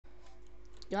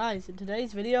Guys, in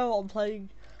today's video I'm playing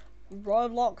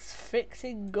Roblox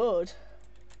Fixing Good.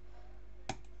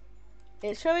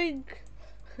 It's showing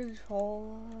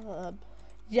control.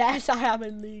 Yes, I am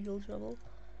in legal trouble.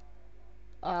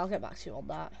 I'll get back to you on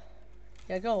that.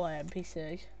 Yeah, go away,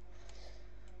 NPC.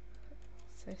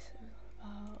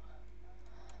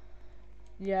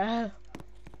 Yeah,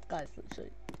 guys,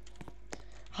 literally.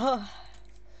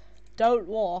 Don't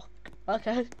walk.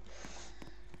 Okay.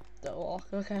 Don't walk.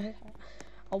 Okay.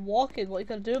 I'm walking. What are you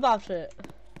gonna do about it?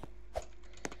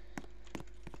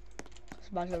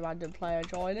 Just imagine a random player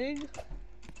joining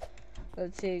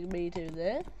and seeing me do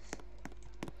this.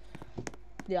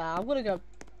 Yeah, I'm gonna go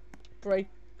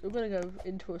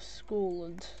into a school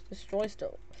and destroy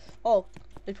stuff. Oh,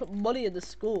 they put money in the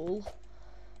school.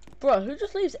 Bro, who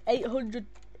just leaves 800?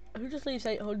 Who just leaves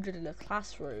 800 in a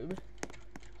classroom?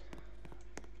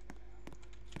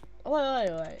 Oh,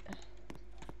 wait.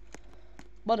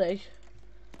 Money.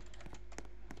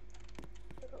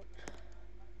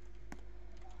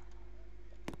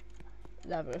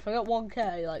 Never. If I got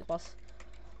 1k,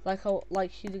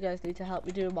 like you guys need to help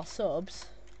me do my subs.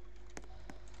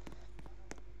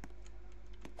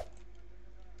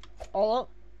 Hello?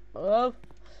 I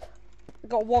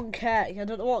got 1k. I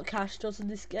don't know what cash does in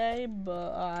this game,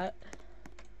 but alright.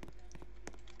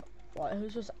 Like,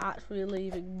 who's just actually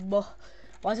leaving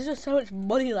why is there just so much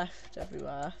money left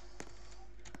everywhere?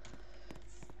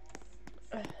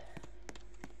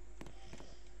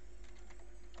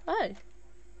 Hey!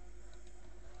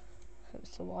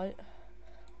 It's the white.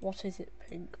 What is it,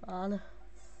 pink man?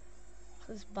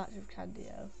 This batch of candy,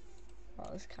 yo. Oh,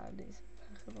 this candy's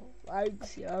impeccable.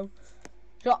 Thanks, yo.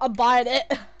 I'm buying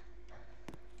it!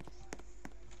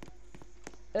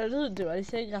 It doesn't do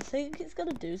anything. I think it's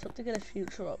gonna do something in a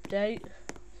future update.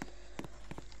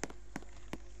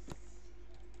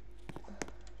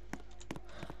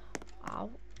 Ow.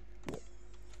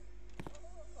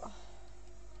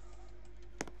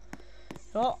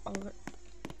 Oh, I'm gonna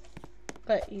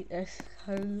eat this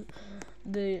and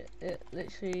it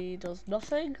literally does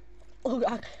nothing. Oh,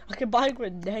 I can buy a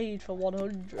grenade for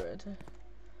 100.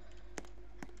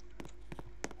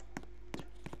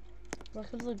 Like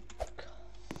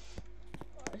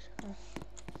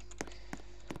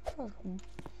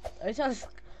it's just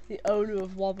the owner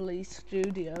of Wobli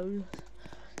Studios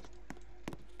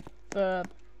for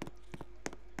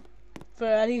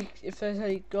if there's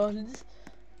any guns.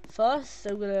 First,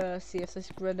 I'm gonna see if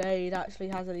this grenade actually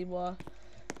has any more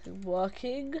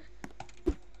working.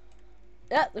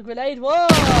 Yeah, the grenade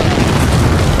works!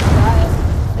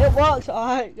 It works,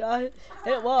 alright guys.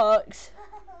 It works.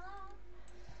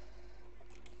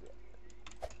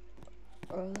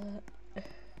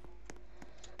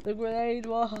 The grenade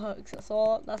works,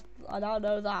 I now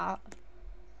know that.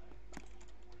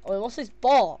 Oh, what's this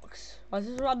box? Why is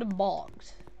this a random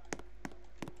box?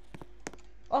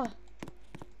 Oh.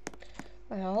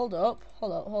 Okay, hold up. I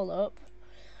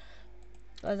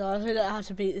don't know how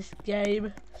to beat this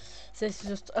game. So this is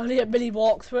just only a mini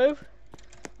walkthrough.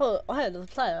 Oh, hey, another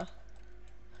player.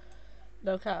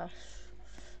 No cash.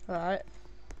 Alright.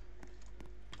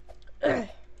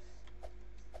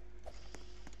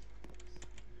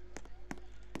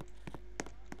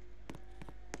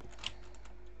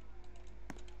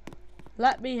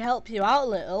 Let me help you out a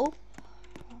little.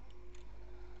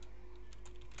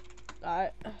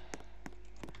 Alright.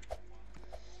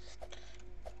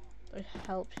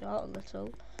 Help you out a little.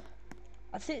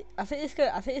 I think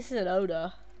this is an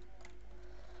owner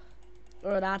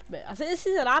or an admin. I think this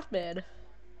is an admin.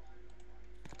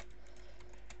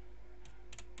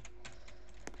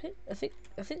 I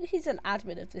think he's an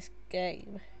admin of this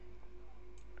game.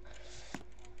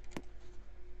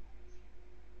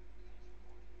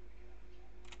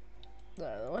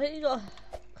 No, why you got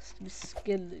some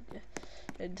skin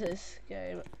into this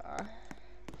game?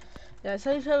 Yeah, it's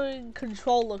only showing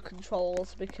controller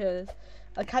controls because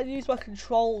I can't use my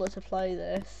controller to play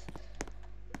this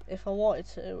if I wanted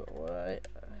to, right?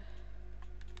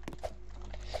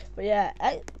 But yeah,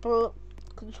 but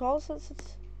control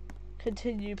sensors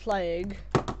continue playing.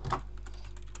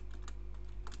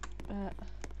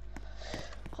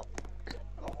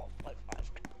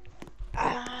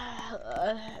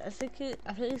 I think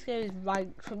this game is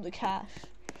ranked from the cache.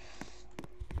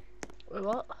 Wait,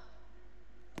 what?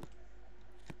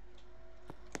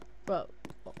 Bro,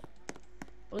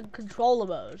 in controller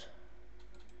mode.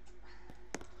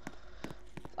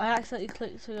 I accidentally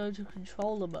clicked to go to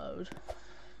controller mode.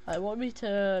 I want me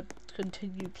to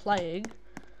continue playing.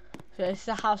 Okay, this is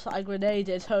the house that I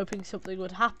grenaded, hoping something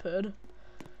would happen.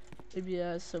 Maybe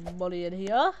there's some money in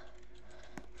here.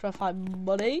 Try to find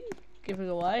money. Giving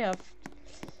away.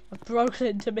 I've broken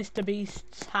into Mr.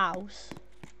 Beast's house.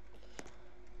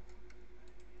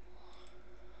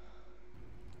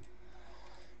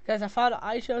 Guys, I found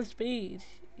I Show Speed.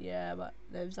 Yeah, my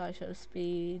name's I Show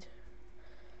Speed.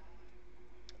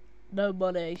 No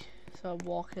money, so I'm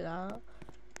walking out.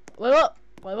 Wait, what?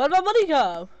 Wait, where'd my money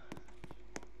go?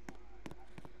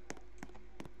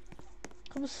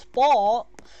 Come spawn.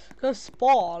 Go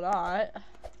spawn, alright.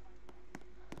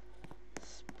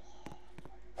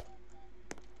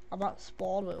 I'm at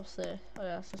spawn, we'll see. Oh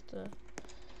yeah, it's just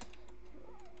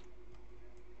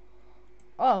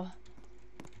oh.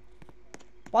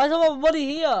 Why is all my money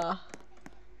here?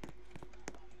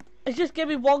 It's just gave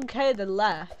me 1k then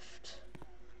left.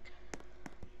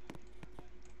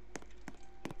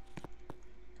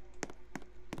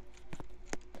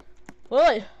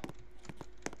 Wait.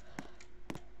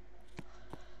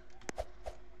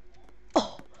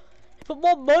 Oh, put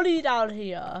more money down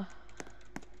here.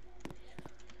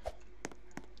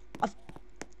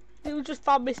 You just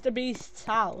found Mr. Beast's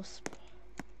house.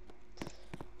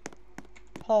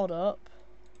 Hold up.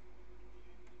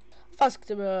 I've asked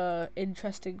him an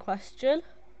interesting question.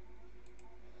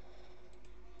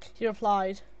 He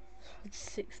replied,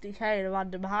 60k in a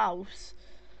random house.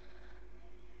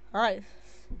 Alright.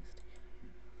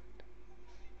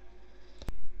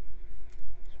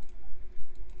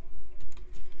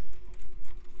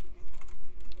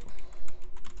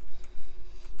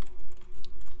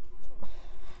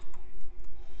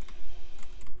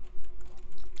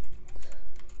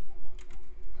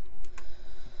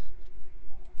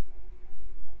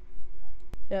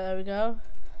 Yeah, there we go.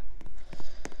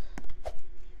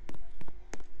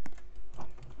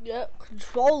 Yep,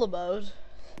 controller mode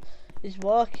is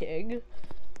working.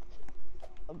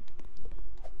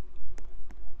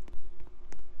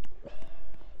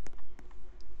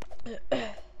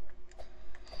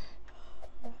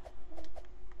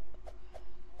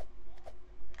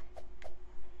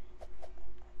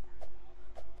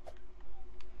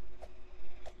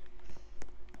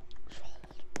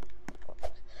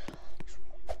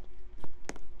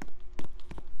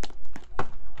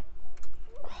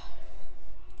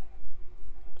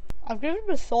 I've given him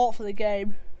a thought for the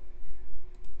game.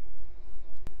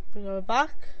 We're going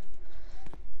back.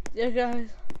 Yeah, guys.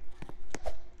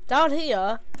 Down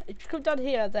here, if you come down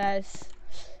here, there's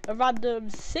a random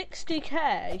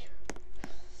 60k.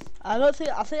 I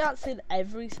think that's in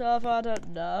every server. I don't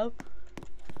know.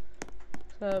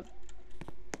 So,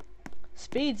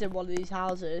 Speed's in one of these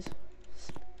houses.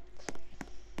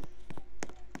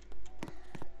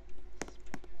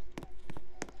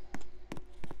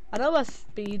 I know where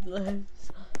Speed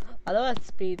lives. I know where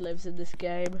Speed lives in this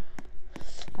game.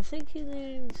 I think he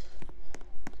lives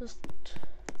just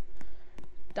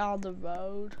down the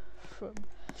road from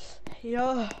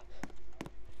here.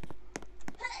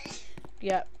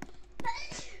 Yep.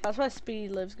 That's where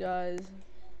Speed lives, guys.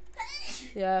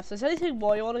 Yeah, if there's anything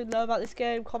more you want to know about this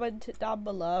game, comment it down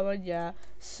below, and yeah,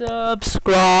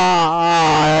 subscribe,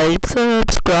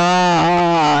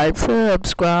 subscribe,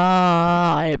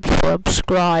 subscribe,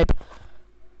 subscribe.